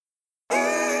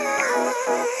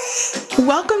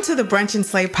Welcome to the Brunch and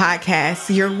Slay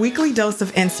podcast, your weekly dose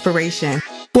of inspiration,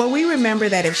 where we remember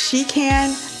that if she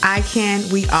can, I can,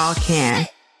 we all can.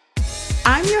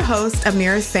 I'm your host,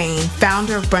 Amira Sain,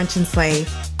 founder of Brunch and Slay,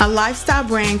 a lifestyle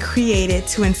brand created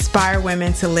to inspire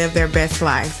women to live their best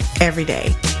lives every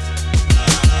day.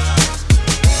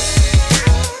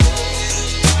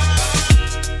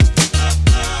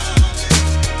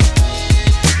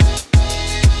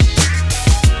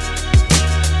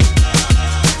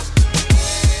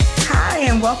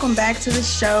 Welcome back to the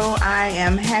show. I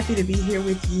am happy to be here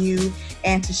with you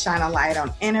and to shine a light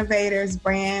on innovators,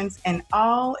 brands, and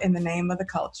all in the name of the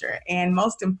culture. And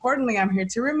most importantly, I'm here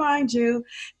to remind you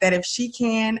that if she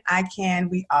can, I can,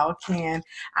 we all can.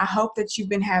 I hope that you've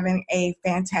been having a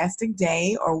fantastic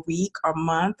day or week or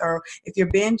month, or if you're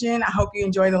binging, I hope you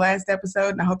enjoyed the last episode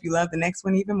and I hope you love the next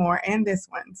one even more and this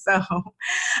one. So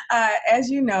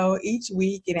as you know, each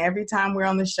week and every time we're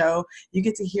on the show, you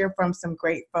get to hear from some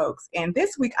great folks. And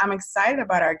this week, I'm excited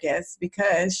about our guest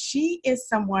because she is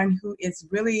someone who is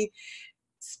really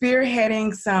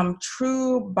spearheading some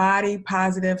true body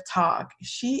positive talk.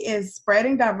 She is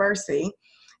spreading diversity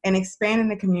and expanding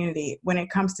the community when it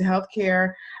comes to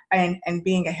healthcare and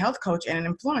being a health coach and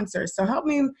an influencer. So help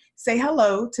me say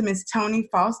hello to Miss Toni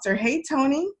Foster. Hey,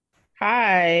 Toni.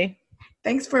 Hi.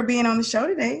 Thanks for being on the show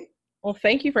today. Well,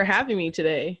 thank you for having me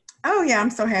today. Oh, yeah, I'm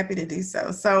so happy to do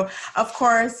so. So, of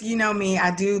course, you know me,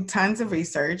 I do tons of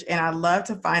research and I love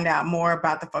to find out more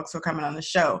about the folks who are coming on the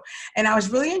show. And I was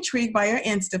really intrigued by your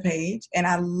Insta page and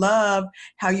I love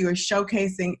how you are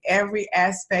showcasing every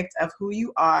aspect of who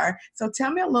you are. So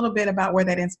tell me a little bit about where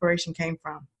that inspiration came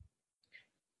from.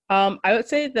 I would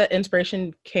say the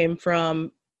inspiration came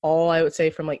from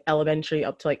from like elementary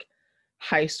up to like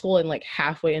high school and like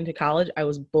halfway into college. I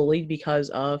was bullied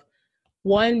because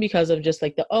of just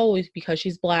like because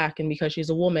she's Black and because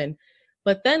she's a woman.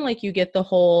 But then like you get the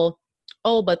whole,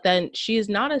 but then she is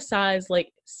not a size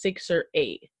like 6 or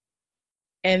 8.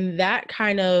 And that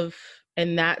kind of,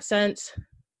 in that sense,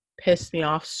 pissed me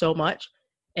off so much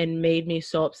and made me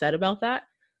so upset about that.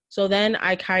 So then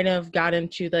I kind of got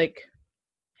into like,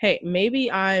 hey,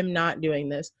 maybe I'm not doing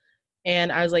this.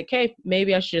 And I was like, hey,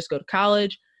 maybe I should just go to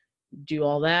college, do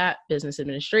all that, business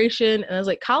administration. And I was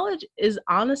like, college is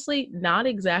honestly not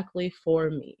exactly for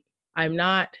me. I'm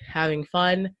not having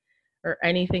fun or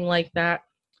anything like that.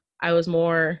 I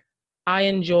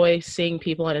enjoy seeing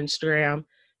people on Instagram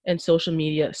and social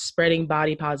media spreading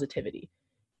body positivity.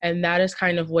 And that is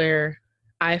kind of where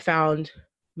I found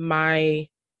my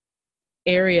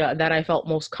area that I felt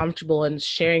most comfortable in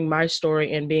sharing my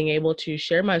story and being able to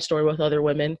share my story with other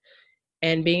women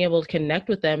and being able to connect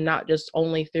with them, not just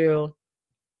only through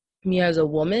me as a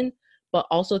woman, but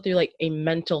also through like a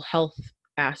mental health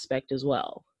aspect as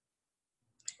well.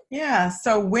 Yeah.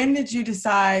 So when did you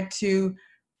decide to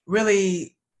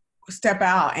really step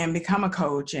out and become a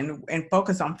coach and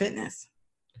focus on fitness?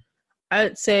 I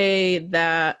would say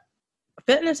that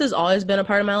fitness has always been a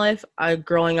part of my life.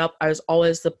 Growing up, I was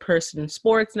always the person in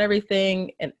sports and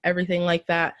everything like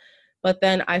that. But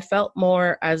then I felt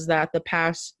more as that the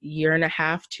past year and a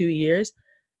half, 2 years,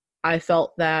 I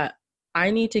felt that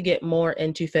I need to get more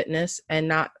into fitness and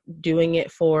not doing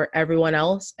it for everyone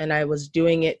else. And I was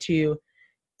doing it to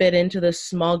fit into this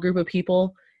small group of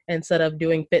people instead of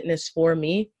doing fitness for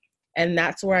me. And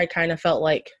that's where I kind of felt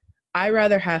like I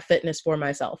rather have fitness for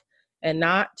myself and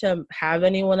not to have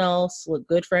anyone else look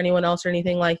good for anyone else or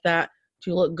anything like that,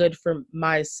 to look good for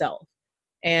myself.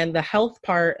 And the health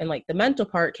part and like the mental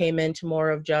part came into more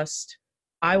of just,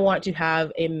 I want to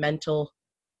have a mental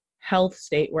health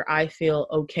state where I feel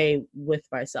okay with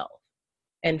myself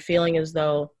and feeling as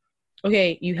though,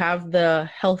 okay, you have the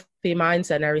healthy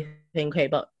mindset and everything, okay,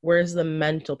 but where's the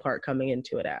mental part coming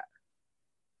into it at?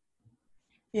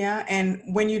 Yeah. And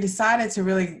when you decided to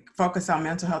really focus on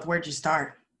mental health, where'd you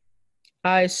start?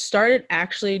 I started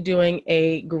actually doing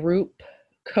a group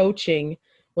coaching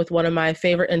with one of my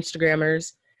favorite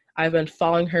Instagrammers. I've been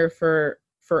following her for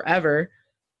forever.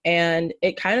 And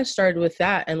it kind of started with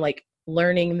that and like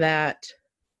learning that,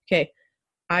 okay,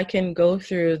 I can go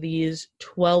through these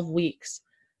 12 weeks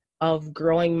of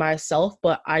growing myself,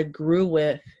 but I grew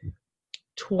with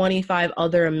 25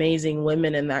 other amazing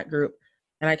women in that group.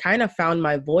 And I kind of found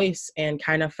my voice and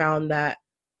kind of found that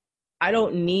I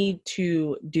don't need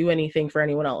to do anything for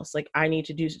anyone else. Like I need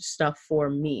to do stuff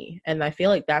for me. And I feel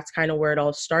like that's kind of where it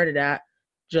all started at.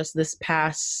 Just this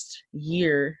past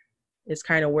year is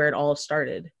kind of where it all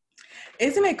started.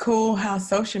 Isn't it cool how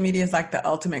social media is like the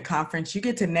ultimate conference? You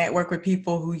get to network with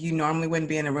people who you normally wouldn't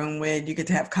be in a room with. You get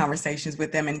to have conversations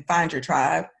with them and find your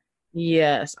tribe.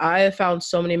 Yes, I have found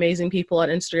so many amazing people on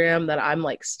Instagram that I'm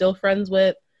like still friends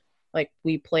with. Like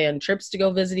we plan trips to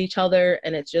go visit each other,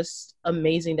 and it's just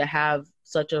amazing to have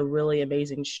such a really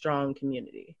amazing, strong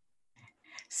community.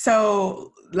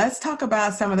 So let's talk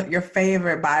about some of your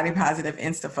favorite body positive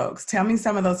Insta folks. Tell me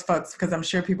some of those folks because I'm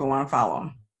sure people want to follow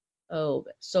them. Oh,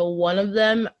 so one of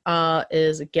them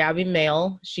is Gabby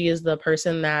Mail. She is the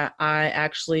person that I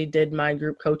actually did my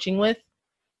group coaching with.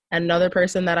 Another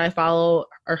person that I follow,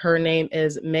 or her name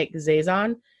is Mick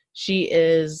Zazon. She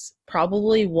is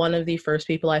probably one of the first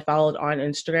people I followed on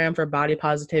Instagram for body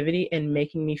positivity and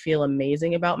making me feel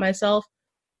amazing about myself.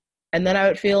 And then I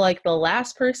would feel like the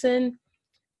last person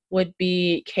would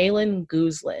be Kaylin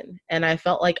Guzlin. And I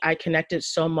felt like I connected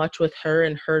so much with her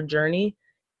and her journey.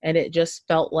 And it just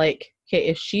felt like, okay,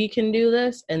 if she can do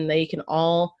this and they can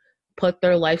all put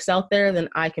their lives out there, then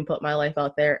I can put my life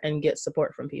out there and get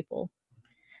support from people.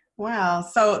 Wow.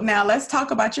 So now let's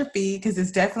talk about your feed because it's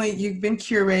definitely you've been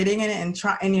curating it and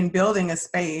trying and building a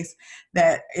space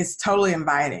that is totally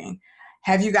inviting.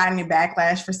 Have you got any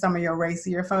backlash for some of your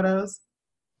racier photos?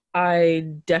 I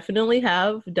definitely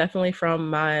have, definitely from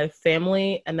my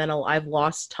family, and then I've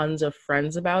lost tons of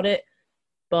friends about it.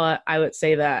 But I would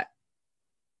say that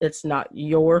it's not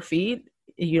your feed.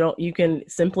 You can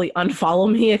simply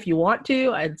unfollow me if you want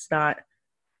to. It's not,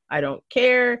 I don't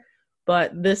care.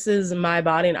 But this is my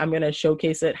body, and I'm going to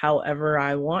showcase it however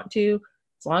I want to.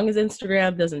 As long as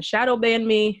Instagram doesn't shadow ban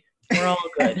me, we're all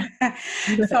good.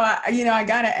 So I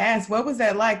got to ask, what was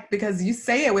that like? Because you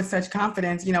say it with such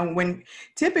confidence, when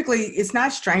typically it's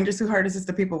not strangers who hurt us, it's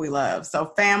the people we love.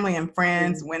 So family and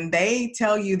friends, when they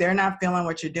tell you they're not feeling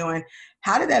what you're doing,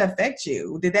 how did that affect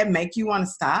you? Did that make you want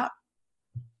to stop?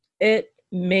 It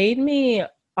made me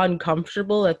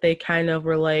uncomfortable that they kind of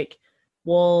were like,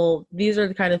 well, these are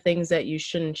the kind of things that you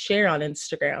shouldn't share on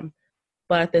Instagram.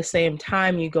 But at the same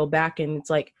time, you go back and it's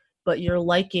like, but you're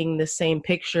liking the same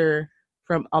picture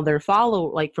from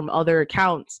from other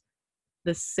accounts,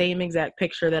 the same exact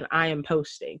picture that I am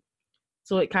posting.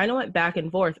 So it kind of went back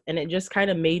and forth, and it just kind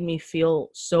of made me feel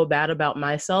so bad about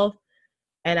myself.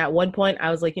 And at one point I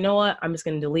was like, you know what? I'm just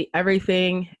going to delete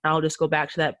everything. I'll just go back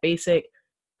to that basic,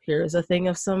 here's a thing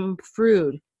of some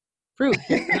fruit, here's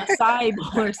an acai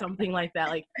bowl or something like that.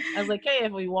 Like, I was like, hey,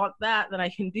 if we want that, then I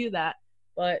can do that.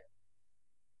 But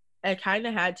I kind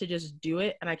of had to just do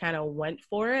it, and I kind of went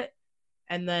for it.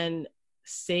 And then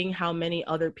seeing how many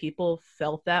other people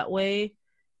felt that way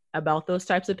about those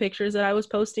types of pictures that I was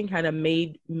posting kind of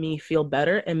made me feel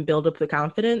better and build up the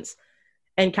confidence,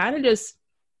 and kind of just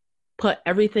put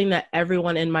everything that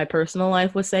everyone in my personal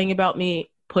life was saying about me,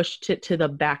 pushed it to the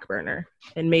back burner,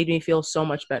 and made me feel so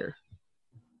much better.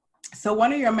 So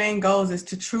one of your main goals is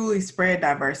to truly spread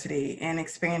diversity and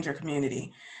expand your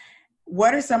community.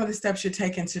 What are some of the steps you're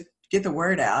taking to get the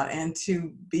word out and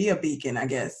to be a beacon, I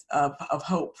guess, of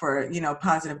hope for,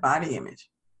 positive body image?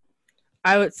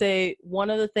 I would say one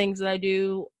of the things that I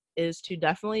do is to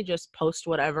definitely just post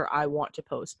whatever I want to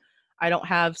post. I don't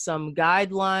have some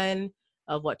guideline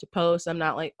of what to post. I'm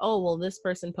not like, oh, well, this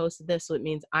person posted this, so it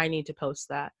means I need to post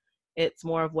that. It's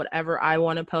more of whatever I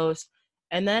want to post.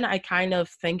 And then I kind of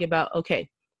think about, okay,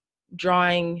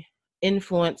 drawing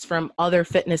influence from other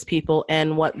fitness people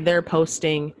and what they're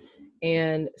posting,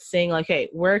 and saying like, hey,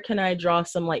 where can I draw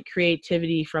some like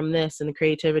creativity from this and the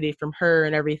creativity from her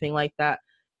and everything like that,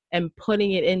 and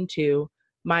putting it into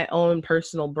my own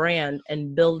personal brand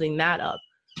and building that up.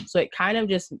 So it kind of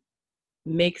just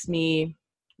makes me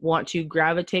want to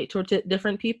gravitate towards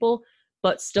different people,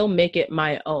 but still make it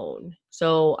my own.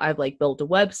 So I've like built a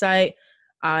website.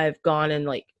 I've gone and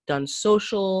like done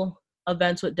social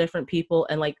events with different people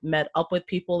and like met up with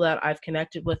people that I've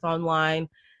connected with online,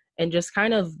 and just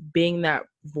kind of being that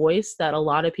voice that a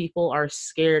lot of people are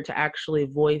scared to actually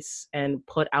voice and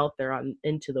put out there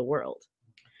into the world.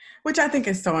 Which I think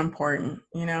is so important.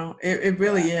 It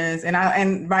really is.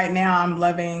 And right now I'm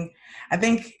loving, I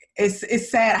think it's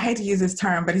sad. I hate to use this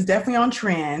term, but it's definitely on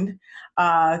trend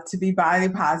to be body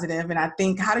positive. And I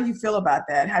think, how do you feel about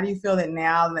that? How do you feel that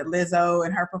now that Lizzo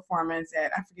and her performance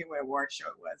at, I forget what award show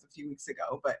it was a few weeks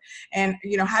ago, and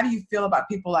how do you feel about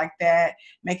people like that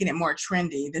making it more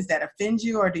trendy? Does that offend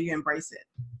you or do you embrace it?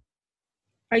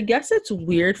 I guess it's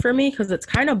weird for me because it's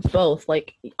kind of both.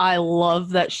 Like, I love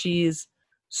that she's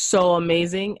so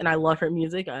amazing and I love her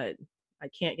music. I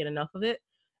can't get enough of it.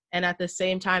 And at the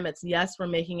same time, it's, yes, we're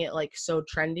making it like so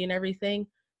trendy and everything,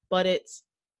 but it's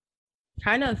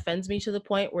kind of offends me to the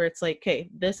point where it's like, okay,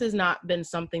 this has not been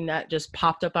something that just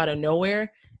popped up out of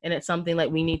nowhere, and it's something like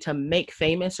we need to make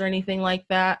famous or anything like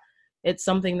that. It's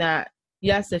something that,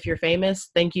 yes, if you're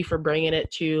famous, thank you for bringing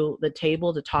it to the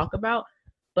table to talk about.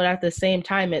 But at the same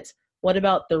time, it's what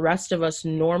about the rest of us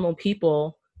normal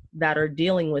people that are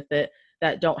dealing with it,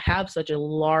 that don't have such a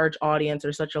large audience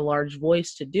or such a large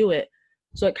voice to do it?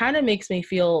 So it kind of makes me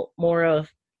feel more of,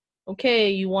 okay,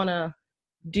 you want to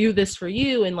do this for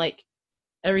you and like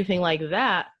everything like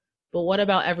that, but what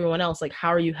about everyone else? Like, how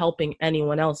are you helping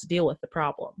anyone else deal with the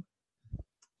problem?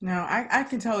 No, I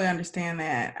can totally understand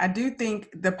that. I do think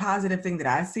the positive thing that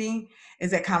I see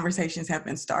is that conversations have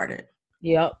been started.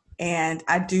 Yep. And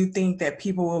I do think that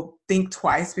people will think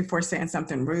twice before saying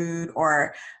something rude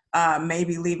or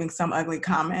maybe leaving some ugly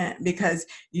comment, because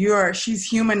she's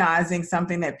humanizing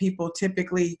something that people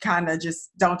typically kind of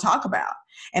just don't talk about.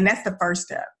 And that's the first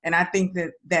step. And I think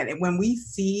that when we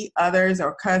see others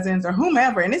or cousins or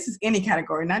whomever, and this is any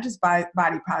category, not just body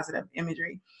positive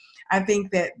imagery, I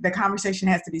think that the conversation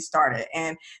has to be started.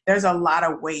 And there's a lot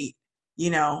of weight,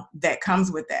 that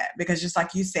comes with that. Because just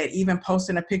like you said, even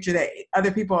posting a picture that other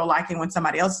people are liking when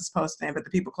somebody else is posting, but the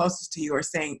people closest to you are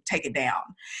saying, take it down.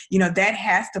 That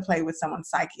has to play with someone's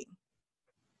psyche.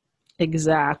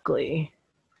 Exactly.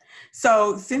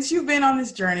 So since you've been on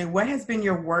this journey, what has been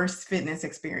your worst fitness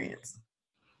experience?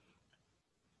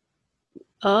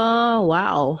 Oh,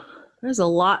 wow. There's a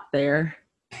lot there.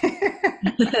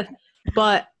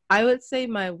 But I would say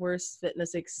my worst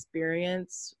fitness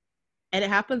experience, and it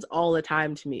happens all the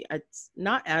time to me. It's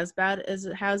not as bad as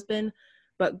it has been,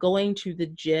 but going to the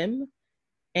gym,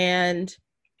 and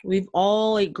we've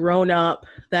all like grown up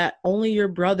that only your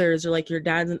brothers or like your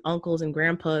dads and uncles and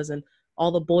grandpas and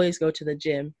all the boys go to the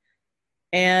gym.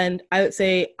 And I would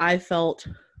say I felt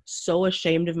so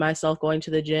ashamed of myself going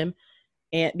to the gym,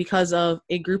 and because of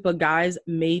a group of guys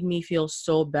made me feel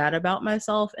so bad about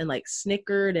myself and like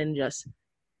snickered and just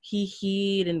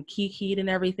hee-heed and kikied and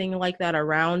everything like that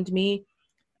around me.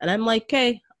 And I'm like,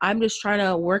 okay, I'm just trying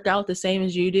to work out the same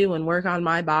as you do and work on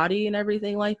my body and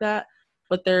everything like that.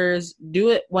 But do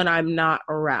it when I'm not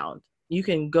around. You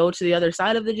can go to the other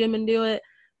side of the gym and do it.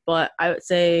 But I would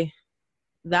say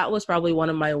that was probably one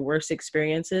of my worst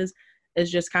experiences, is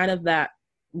just kind of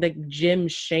the gym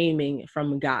shaming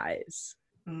from guys.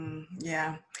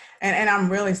 Yeah. And I'm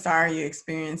really sorry you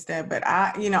experienced that. But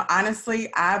honestly,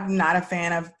 I'm not a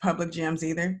fan of public gyms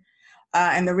either.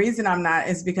 And the reason I'm not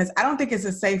is because I don't think it's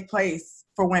a safe place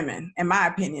for women, in my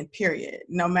opinion, period.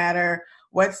 No matter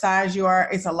what size you are,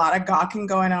 it's a lot of gawking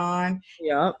going on.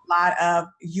 Yep. A lot of,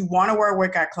 you want to wear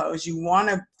workout clothes, you want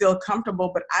to feel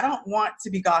comfortable, but I don't want to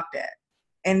be gawked at.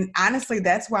 And honestly,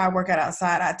 that's why I work out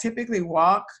outside. I typically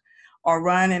walk or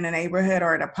run in a neighborhood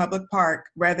or at a public park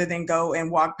rather than go and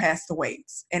walk past the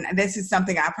weights. And this is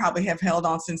something I probably have held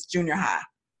on since junior high.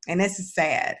 And this is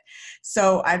sad.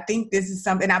 So I think this is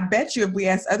something, I bet you if we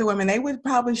asked other women, they would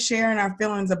probably share in our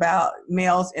feelings about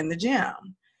males in the gym.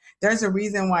 There's a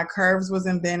reason why Curves was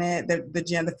invented, the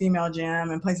gym, the female gym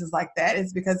and places like that,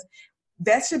 is because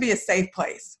that should be a safe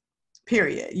place.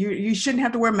 Period. You shouldn't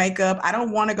have to wear makeup. I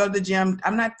don't want to go to the gym.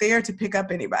 I'm not there to pick up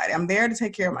anybody. I'm there to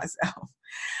take care of myself.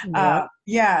 Yep.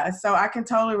 Yeah, so I can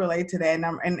totally relate to that.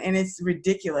 And it's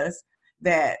ridiculous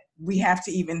that we have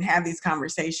to even have these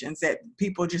conversations, that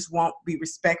people just won't be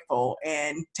respectful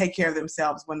and take care of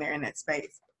themselves when they're in that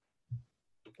space.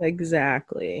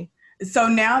 Exactly. So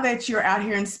now that you're out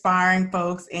here inspiring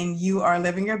folks and you are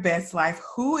living your best life,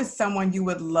 who is someone you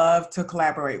would love to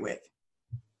collaborate with?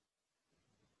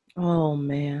 Oh,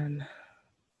 man.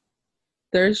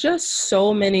 There's just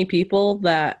so many people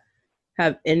that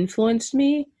have influenced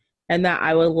me and that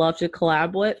I would love to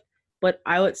collab with. But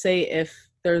I would say if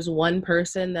there's one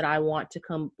person that I want to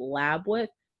collab with,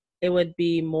 it would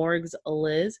be Morg's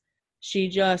Liz. She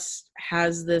just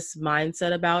has this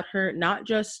mindset about her, not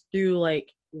just through like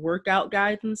workout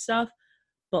guides and stuff,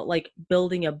 but like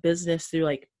building a business through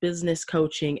like business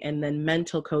coaching and then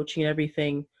mental coaching and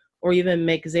everything, or even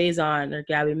Mick Zazon or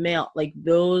Gabby Mail. Like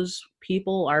those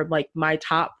people are like my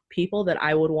top people that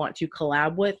I would want to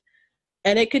collab with.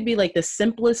 And it could be like the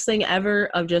simplest thing ever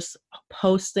of just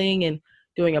posting and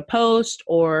doing a post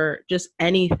or just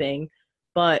anything.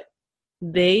 But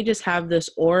they just have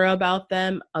this aura about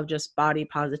them of just body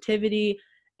positivity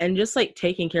and just like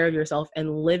taking care of yourself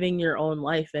and living your own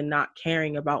life and not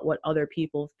caring about what other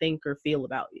people think or feel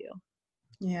about you.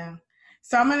 Yeah.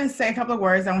 So I'm going to say a couple of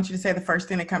words. I want you to say the first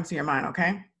thing that comes to your mind,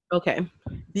 okay? Okay.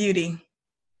 Beauty.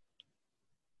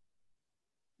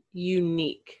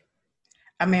 Unique.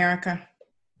 America.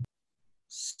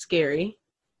 Scary.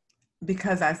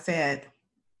 Because I said.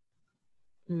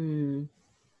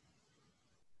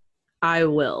 I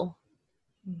will.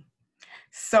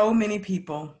 So many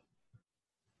people.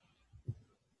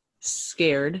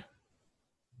 Scared.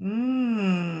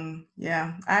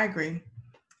 Yeah, I agree.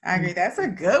 That's a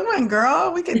good one,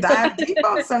 girl. We could dive deep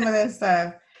on some of this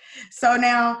stuff. So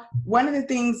now, one of the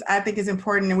things I think is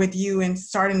important with you in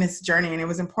starting this journey, and it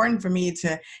was important for me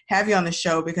to have you on the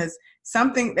show because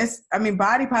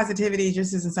body positivity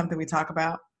just isn't something we talk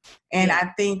about. And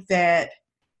I think that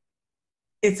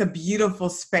it's a beautiful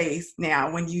space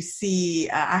now when you see,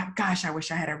 I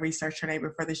wish I had researched her name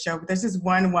before the show, but there's this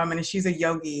one woman and she's a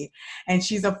yogi and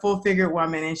she's a full figured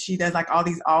woman and she does like all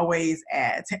these always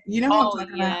ads. You know who I'm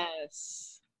talking about?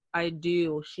 Yes, I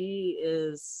do. She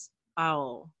is,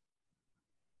 but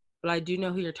I do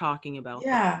know who you're talking about.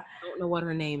 Yeah. I don't know what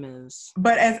her name is.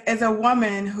 But as a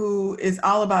woman who is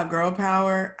all about girl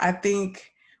power, I think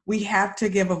we have to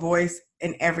give a voice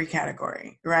in every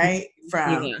category, right?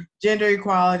 From gender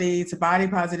equality to body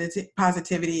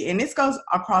positivity. And this goes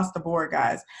across the board,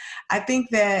 guys. I think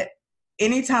that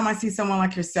anytime I see someone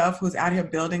like yourself who's out here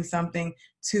building something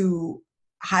to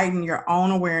heighten your own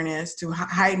awareness, to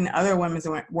heighten other women's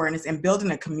awareness and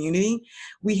building a community,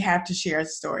 we have to share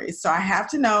stories. So I have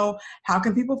to know, how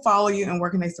can people follow you and where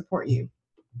can they support you?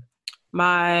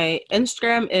 My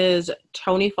Instagram is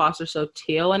Toni Foster, so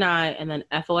Toni and then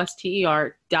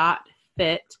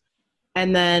FOSTER.fit.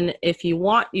 And then if you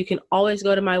want, you can always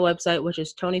go to my website, which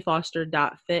is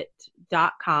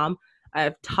tonifoster.fit.com. I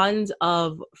have tons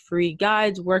of free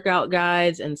guides, workout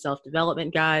guides, and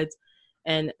self-development guides.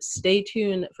 And stay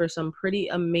tuned for some pretty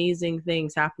amazing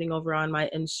things happening over on my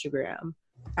Instagram,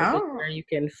 where you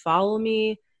can follow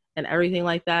me and everything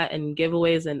like that, and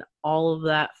giveaways and all of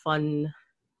that fun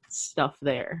stuff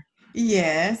there.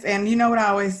 Yes. And you know what I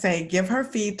always say, give her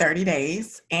feed 30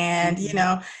 days. And,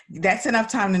 that's enough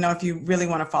time to know if you really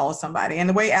want to follow somebody. And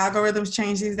the way algorithms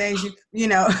change these days,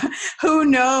 who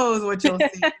knows what you'll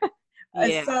see.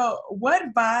 So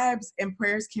what vibes and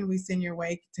prayers can we send your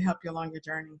way to help you along your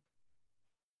journey?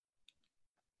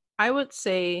 I would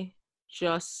say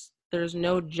just there's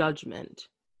no judgment.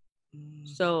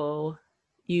 So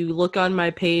you look on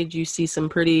my page, you see some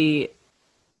pretty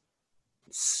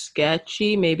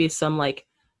sketchy, maybe some like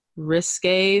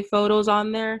risque photos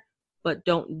on there, but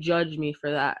don't judge me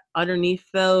for that. Underneath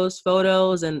those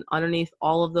photos and underneath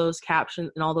all of those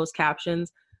captions and all those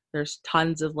captions, there's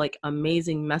tons of like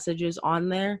amazing messages on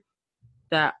there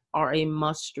that are a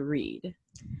must read.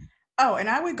 Oh, and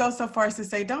I would go so far as to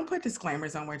say, don't put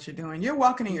disclaimers on what you're doing. You're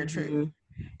walking in your truth.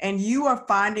 And you are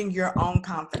finding your own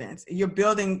confidence. You're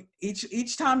building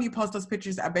each time you post those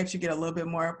pictures, I bet you get a little bit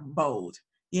more bold,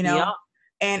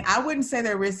 And I wouldn't say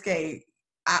they're risque.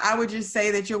 I would just say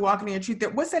that you're walking in your truth.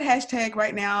 What's that hashtag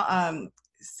right now?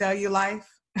 Cellulite.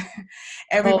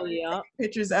 Everybody taking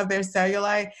pictures of their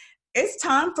cellulite. It's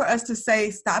time for us to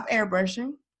say, stop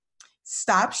airbrushing.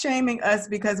 Stop shaming us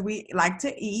because we like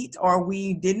to eat or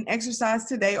we didn't exercise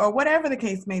today or whatever the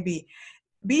case may be.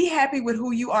 Be happy with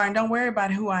who you are and don't worry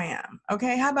about who I am.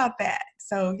 Okay. How about that?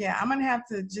 So yeah, I'm going to have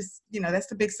to just, that's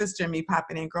the big sister in me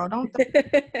popping in, girl. Don't out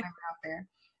there.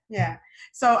 Yeah.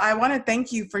 So I want to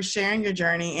thank you for sharing your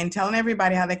journey and telling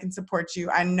everybody how they can support you.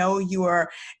 I know you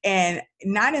are, and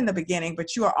not in the beginning,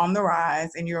 but you are on the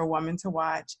rise and you're a woman to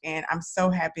watch. And I'm so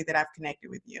happy that I've connected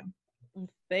with you.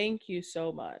 Thank you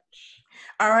so much.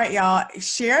 All right, y'all.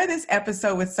 Share this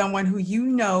episode with someone who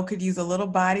could use a little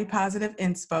body positive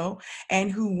inspo and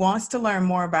who wants to learn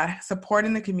more about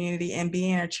supporting the community and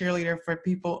being a cheerleader for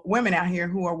women out here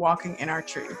who are walking in our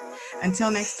truth.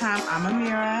 Until next time, I'm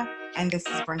Amira, and this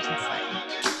is Brunch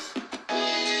and Slay.